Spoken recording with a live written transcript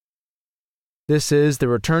This is the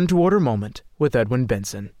Return to Order Moment with Edwin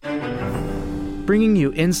Benson, bringing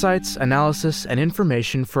you insights, analysis, and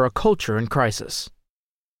information for a culture in crisis.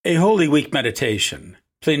 A Holy Week meditation.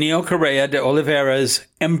 Plinio Correa de Olivera's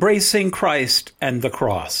Embracing Christ and the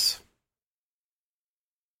Cross.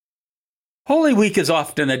 Holy Week is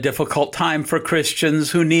often a difficult time for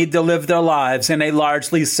Christians who need to live their lives in a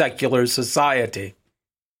largely secular society.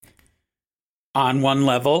 On one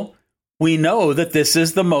level, we know that this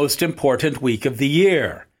is the most important week of the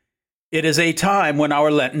year. It is a time when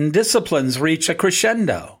our Lenten disciplines reach a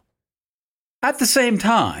crescendo. At the same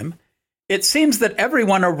time, it seems that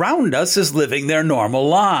everyone around us is living their normal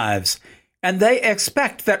lives, and they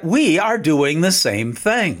expect that we are doing the same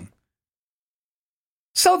thing.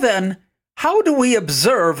 So then, how do we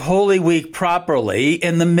observe Holy Week properly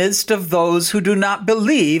in the midst of those who do not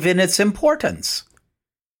believe in its importance?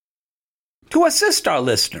 To assist our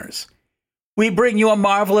listeners, we bring you a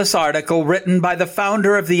marvelous article written by the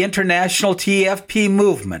founder of the international TFP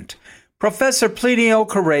movement, Professor Plinio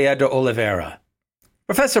Correa de Olivera.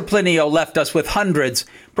 Professor Plinio left us with hundreds,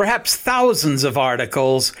 perhaps thousands of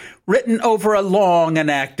articles written over a long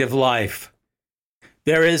and active life.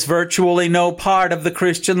 There is virtually no part of the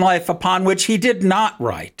Christian life upon which he did not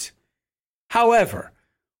write. However,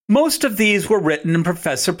 most of these were written in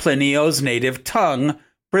Professor Plinio's native tongue,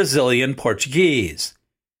 Brazilian Portuguese.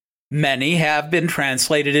 Many have been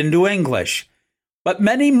translated into English, but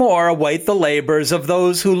many more await the labors of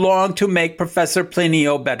those who long to make Professor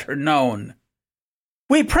Plinio better known.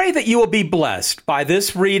 We pray that you will be blessed by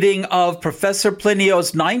this reading of Professor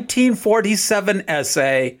Plinio's 1947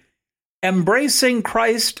 essay, Embracing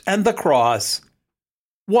Christ and the Cross.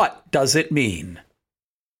 What does it mean?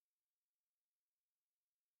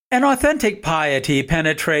 An authentic piety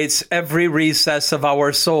penetrates every recess of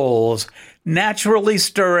our souls, naturally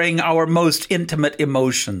stirring our most intimate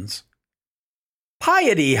emotions.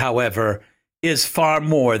 Piety, however, is far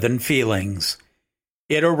more than feelings.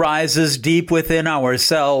 It arises deep within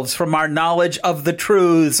ourselves from our knowledge of the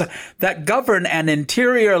truths that govern an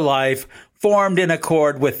interior life formed in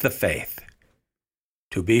accord with the faith.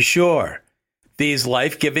 To be sure, these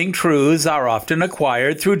life-giving truths are often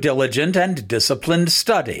acquired through diligent and disciplined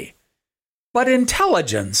study. But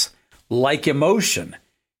intelligence, like emotion,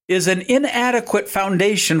 is an inadequate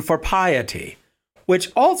foundation for piety,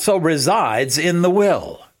 which also resides in the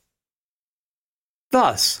will.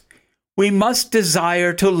 Thus, we must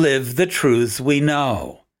desire to live the truths we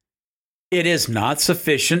know. It is not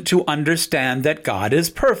sufficient to understand that God is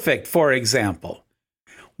perfect, for example.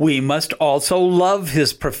 We must also love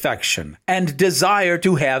His perfection and desire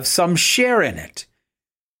to have some share in it.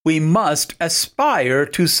 We must aspire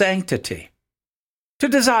to sanctity. To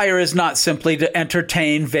desire is not simply to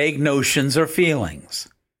entertain vague notions or feelings.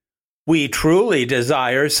 We truly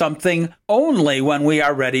desire something only when we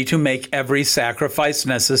are ready to make every sacrifice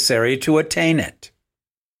necessary to attain it.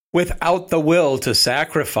 Without the will to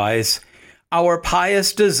sacrifice, our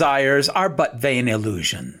pious desires are but vain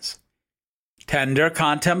illusions. Tender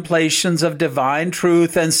contemplations of divine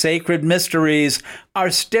truth and sacred mysteries are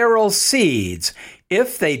sterile seeds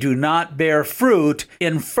if they do not bear fruit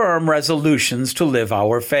in firm resolutions to live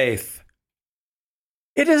our faith.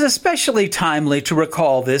 It is especially timely to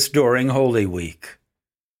recall this during Holy Week.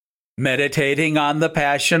 Meditating on the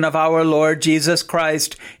passion of our Lord Jesus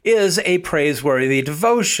Christ is a praiseworthy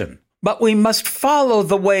devotion, but we must follow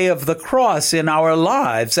the way of the cross in our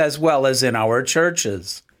lives as well as in our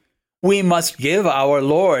churches. We must give our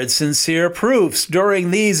Lord sincere proofs during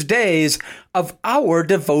these days of our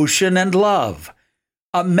devotion and love,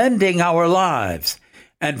 amending our lives,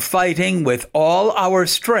 and fighting with all our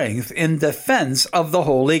strength in defense of the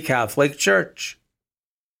Holy Catholic Church.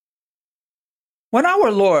 When our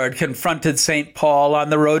Lord confronted St. Paul on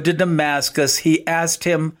the road to Damascus, he asked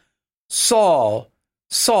him, "Saul,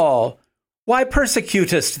 Saul, why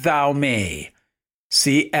persecutest thou me?"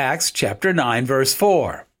 See Acts chapter 9, verse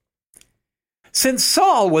 4. Since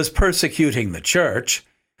Saul was persecuting the church,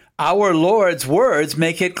 our Lord's words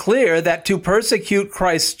make it clear that to persecute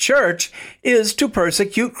Christ's church is to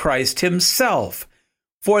persecute Christ himself,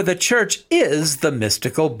 for the church is the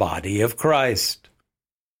mystical body of Christ.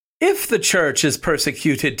 If the church is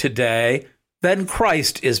persecuted today, then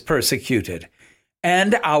Christ is persecuted,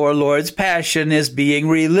 and our Lord's passion is being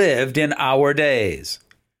relived in our days.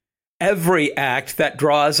 Every act that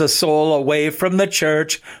draws a soul away from the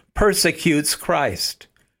church persecutes Christ.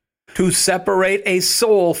 To separate a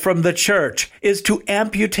soul from the church is to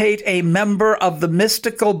amputate a member of the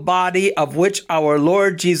mystical body of which our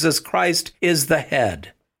Lord Jesus Christ is the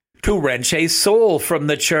head. To wrench a soul from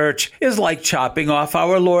the church is like chopping off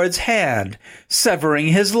our Lord's hand, severing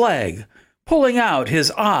his leg, pulling out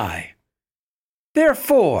his eye.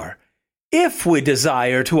 Therefore, if we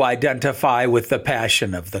desire to identify with the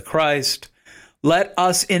passion of the Christ, let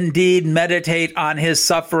us indeed meditate on his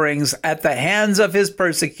sufferings at the hands of his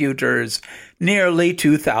persecutors nearly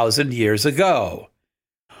 2,000 years ago.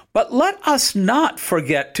 But let us not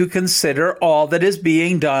forget to consider all that is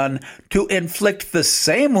being done to inflict the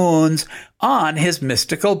same wounds on his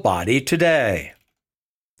mystical body today.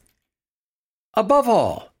 Above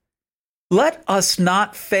all, let us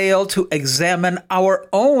not fail to examine our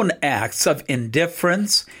own acts of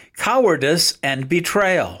indifference, cowardice, and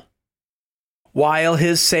betrayal. While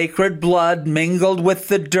his sacred blood mingled with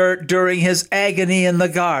the dirt during his agony in the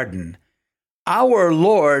garden, our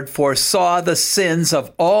Lord foresaw the sins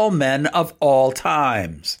of all men of all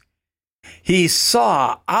times. He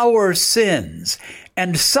saw our sins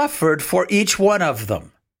and suffered for each one of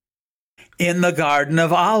them. In the Garden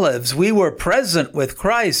of Olives, we were present with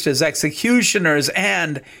Christ as executioners,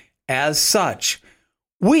 and, as such,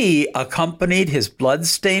 we accompanied his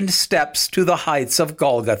blood-stained steps to the heights of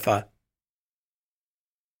Golgotha.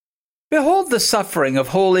 Behold the suffering of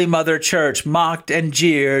Holy Mother Church mocked and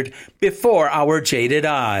jeered before our jaded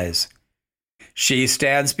eyes. She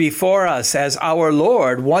stands before us as our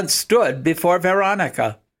Lord once stood before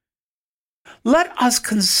Veronica. Let us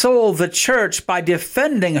console the Church by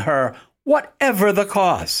defending her, whatever the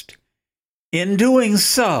cost. In doing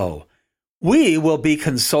so, we will be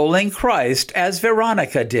consoling Christ as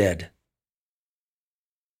Veronica did.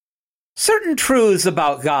 Certain truths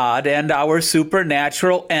about God and our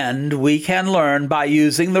supernatural end we can learn by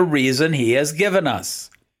using the reason he has given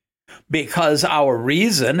us. Because our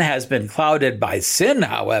reason has been clouded by sin,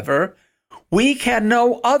 however, we can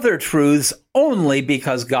know other truths only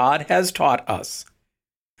because God has taught us.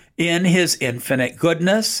 In his infinite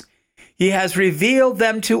goodness, he has revealed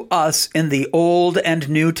them to us in the Old and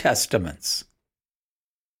New Testaments.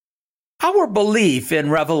 Our belief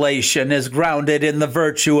in revelation is grounded in the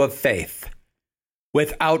virtue of faith.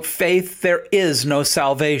 Without faith, there is no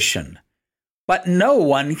salvation. But no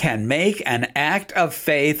one can make an act of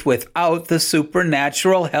faith without the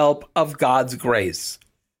supernatural help of God's grace.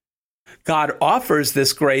 God offers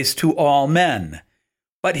this grace to all men,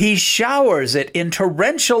 but he showers it in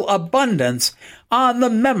torrential abundance on the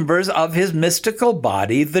members of his mystical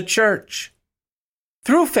body, the Church.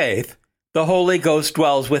 Through faith, the Holy Ghost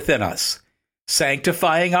dwells within us,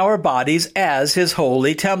 sanctifying our bodies as his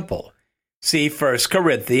holy temple. See 1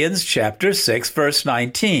 Corinthians chapter 6, verse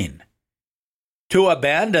 19. To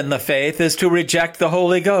abandon the faith is to reject the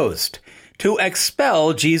Holy Ghost, to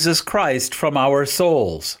expel Jesus Christ from our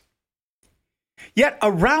souls. Yet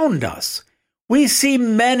around us, we see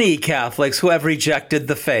many Catholics who have rejected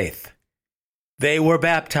the faith. They were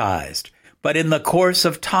baptized, but in the course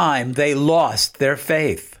of time they lost their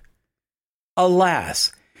faith.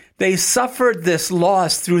 Alas, they suffered this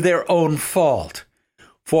loss through their own fault.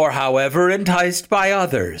 For however enticed by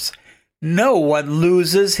others, no one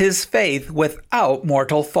loses his faith without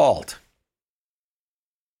mortal fault.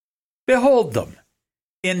 Behold them,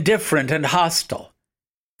 indifferent and hostile,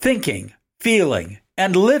 thinking, feeling,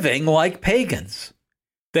 and living like pagans.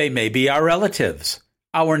 They may be our relatives,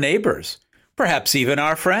 our neighbors, perhaps even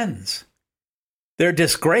our friends. Their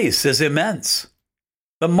disgrace is immense.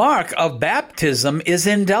 The mark of baptism is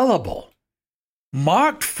indelible.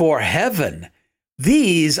 Marked for heaven,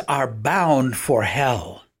 these are bound for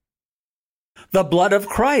hell. The blood of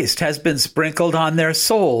Christ has been sprinkled on their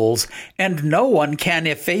souls, and no one can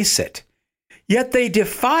efface it. Yet they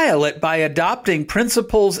defile it by adopting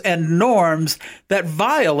principles and norms that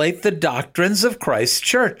violate the doctrines of Christ's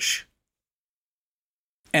Church.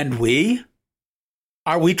 And we?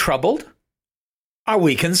 Are we troubled? Are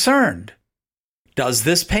we concerned? Does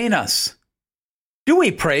this pain us? Do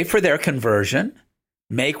we pray for their conversion?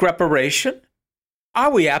 Make reparation?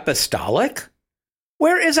 Are we apostolic?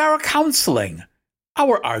 Where is our counseling,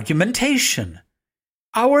 our argumentation,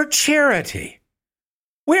 our charity?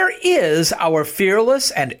 Where is our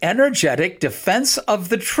fearless and energetic defense of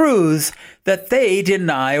the truths that they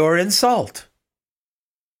deny or insult?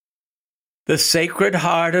 The Sacred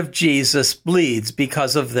Heart of Jesus bleeds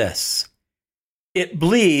because of this. It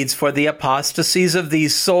bleeds for the apostasies of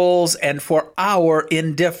these souls and for our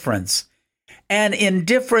indifference, an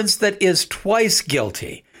indifference that is twice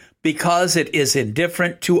guilty, because it is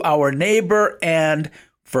indifferent to our neighbor and,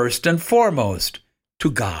 first and foremost,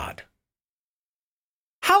 to God.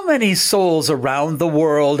 How many souls around the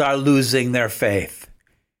world are losing their faith?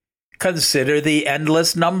 Consider the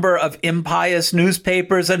endless number of impious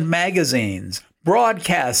newspapers and magazines,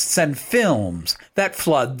 broadcasts and films that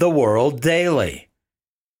flood the world daily.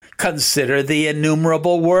 Consider the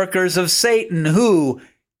innumerable workers of Satan who,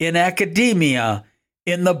 in academia,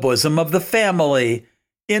 in the bosom of the family,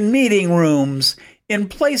 in meeting rooms, in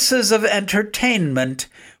places of entertainment,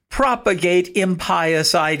 propagate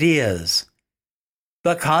impious ideas.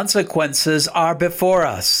 The consequences are before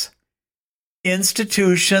us.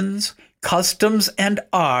 Institutions, customs, and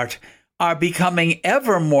art are becoming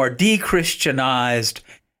ever more de-Christianized,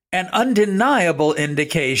 an undeniable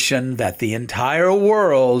indication that the entire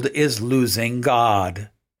world is losing God.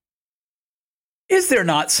 Is there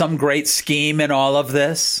not some great scheme in all of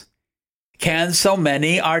this? Can so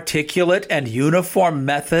many articulate and uniform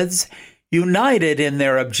methods, united in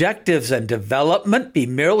their objectives and development, be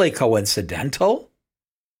merely coincidental?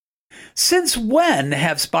 Since when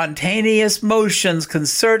have spontaneous motions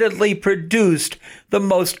concertedly produced the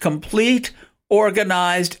most complete,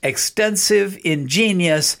 organized, extensive,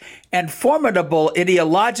 ingenious, and formidable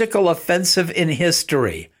ideological offensive in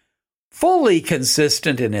history, fully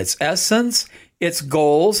consistent in its essence, its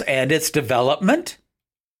goals, and its development?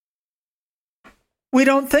 We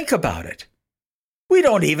don't think about it. We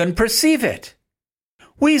don't even perceive it.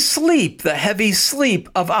 We sleep the heavy sleep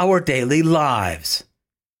of our daily lives.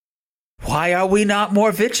 Why are we not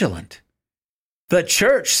more vigilant? The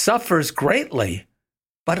church suffers greatly,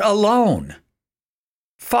 but alone.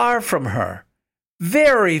 Far from her,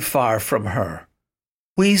 very far from her,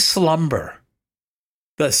 we slumber.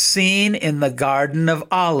 The scene in the Garden of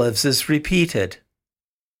Olives is repeated.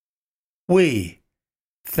 We,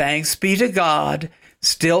 thanks be to God,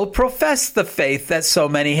 still profess the faith that so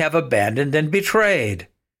many have abandoned and betrayed.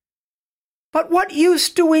 But what use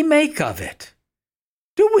do we make of it?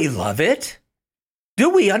 Do we love it? Do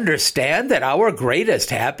we understand that our greatest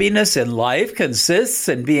happiness in life consists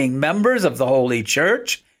in being members of the Holy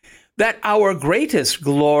Church? That our greatest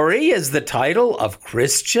glory is the title of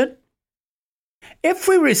Christian? If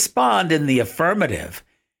we respond in the affirmative,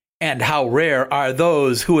 and how rare are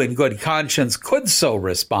those who in good conscience could so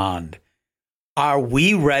respond, are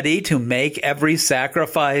we ready to make every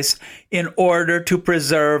sacrifice in order to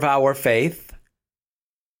preserve our faith?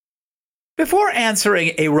 Before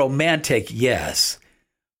answering a romantic yes,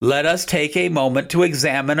 let us take a moment to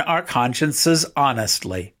examine our consciences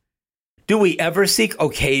honestly. Do we ever seek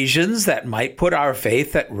occasions that might put our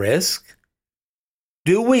faith at risk?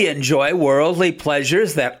 Do we enjoy worldly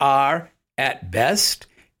pleasures that are, at best,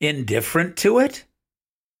 indifferent to it?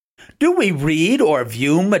 Do we read or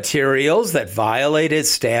view materials that violate its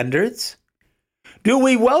standards? Do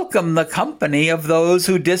we welcome the company of those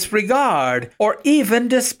who disregard or even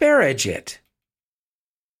disparage it?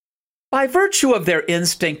 By virtue of their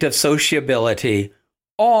instinct of sociability,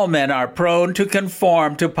 all men are prone to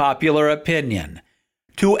conform to popular opinion,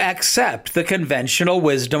 to accept the conventional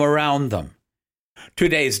wisdom around them.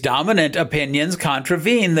 Today's dominant opinions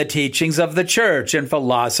contravene the teachings of the Church in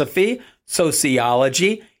philosophy,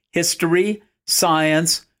 sociology, history,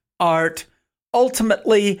 science, art,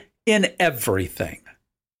 ultimately in everything.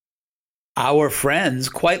 Our friends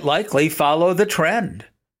quite likely follow the trend.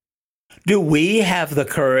 Do we have the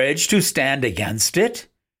courage to stand against it?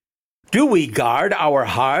 Do we guard our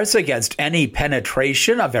hearts against any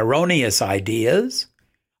penetration of erroneous ideas?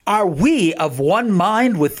 Are we of one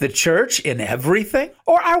mind with the Church in everything?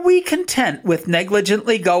 Or are we content with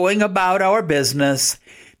negligently going about our business,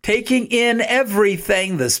 taking in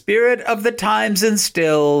everything the spirit of the times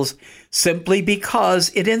instills, simply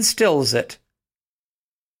because it instills it?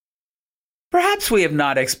 Perhaps we have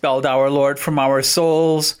not expelled our Lord from our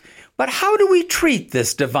souls, but how do we treat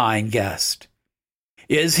this divine guest?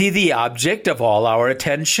 Is he the object of all our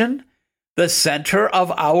attention, the center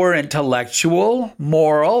of our intellectual,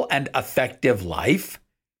 moral, and affective life?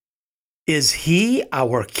 Is he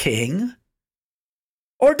our king?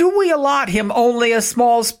 Or do we allot him only a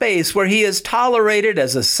small space where he is tolerated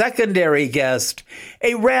as a secondary guest,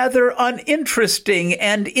 a rather uninteresting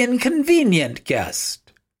and inconvenient guest?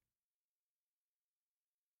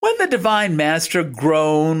 When the Divine Master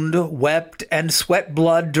groaned, wept, and sweat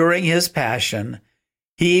blood during his passion,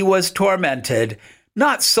 he was tormented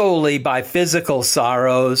not solely by physical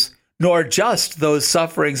sorrows, nor just those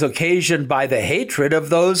sufferings occasioned by the hatred of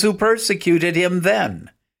those who persecuted him then.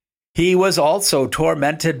 He was also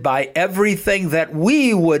tormented by everything that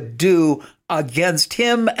we would do against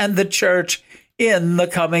him and the Church in the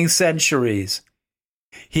coming centuries.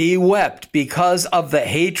 He wept because of the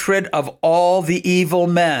hatred of all the evil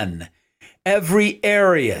men, every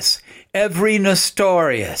Arius, every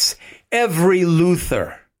Nestorius, every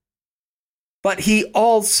Luther. But he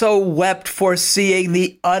also wept for seeing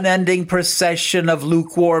the unending procession of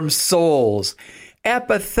lukewarm souls,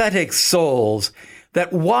 apathetic souls,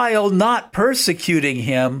 that while not persecuting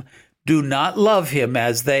him, do not love him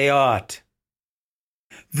as they ought.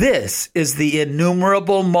 This is the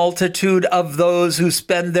innumerable multitude of those who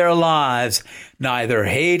spend their lives neither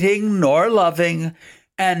hating nor loving,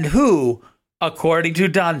 and who, according to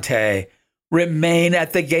Dante, remain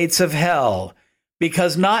at the gates of hell,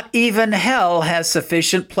 because not even hell has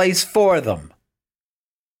sufficient place for them.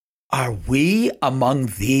 Are we among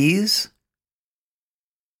these?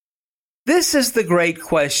 This is the great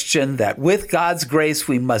question that with God's grace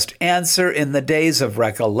we must answer in the days of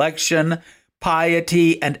recollection,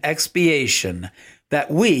 piety, and expiation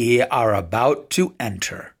that we are about to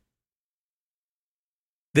enter.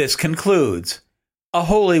 This concludes a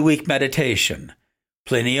Holy Week meditation,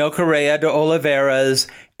 Plinio Correa de Olivera's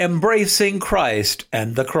Embracing Christ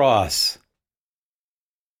and the Cross.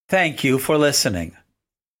 Thank you for listening.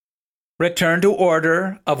 Return to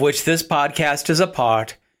Order, of which this podcast is a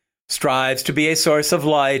part, strives to be a source of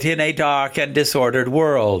light in a dark and disordered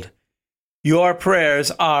world. Your prayers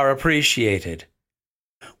are appreciated.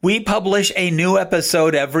 We publish a new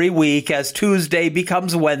episode every week as Tuesday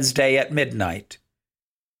becomes Wednesday at midnight.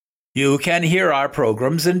 You can hear our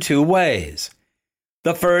programs in two ways.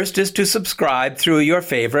 The first is to subscribe through your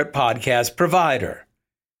favorite podcast provider.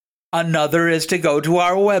 Another is to go to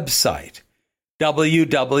our website,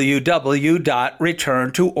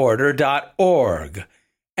 www.returntoorder.org,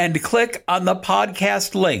 and click on the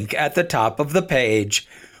podcast link at the top of the page,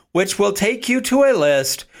 which will take you to a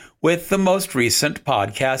list with the most recent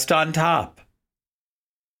podcast on top.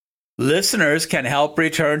 Listeners can help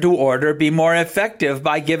Return to Order be more effective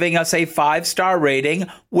by giving us a 5-star rating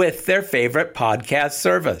with their favorite podcast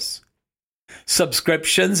service.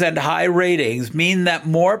 Subscriptions and high ratings mean that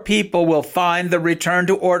more people will find the Return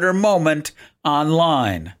to Order moment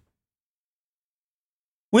online.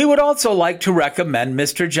 We would also like to recommend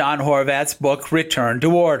Mr. John Horvat's book, Return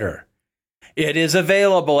to Order. It is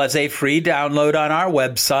available as a free download on our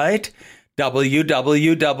website,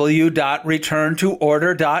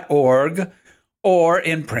 www.returntoorder.org, or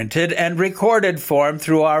in printed and recorded form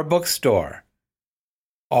through our bookstore.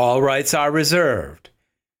 All rights are reserved.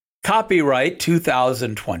 Copyright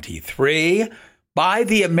 2023 by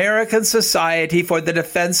the American Society for the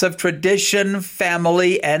Defense of Tradition,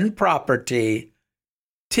 Family, and Property,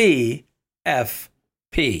 TFP.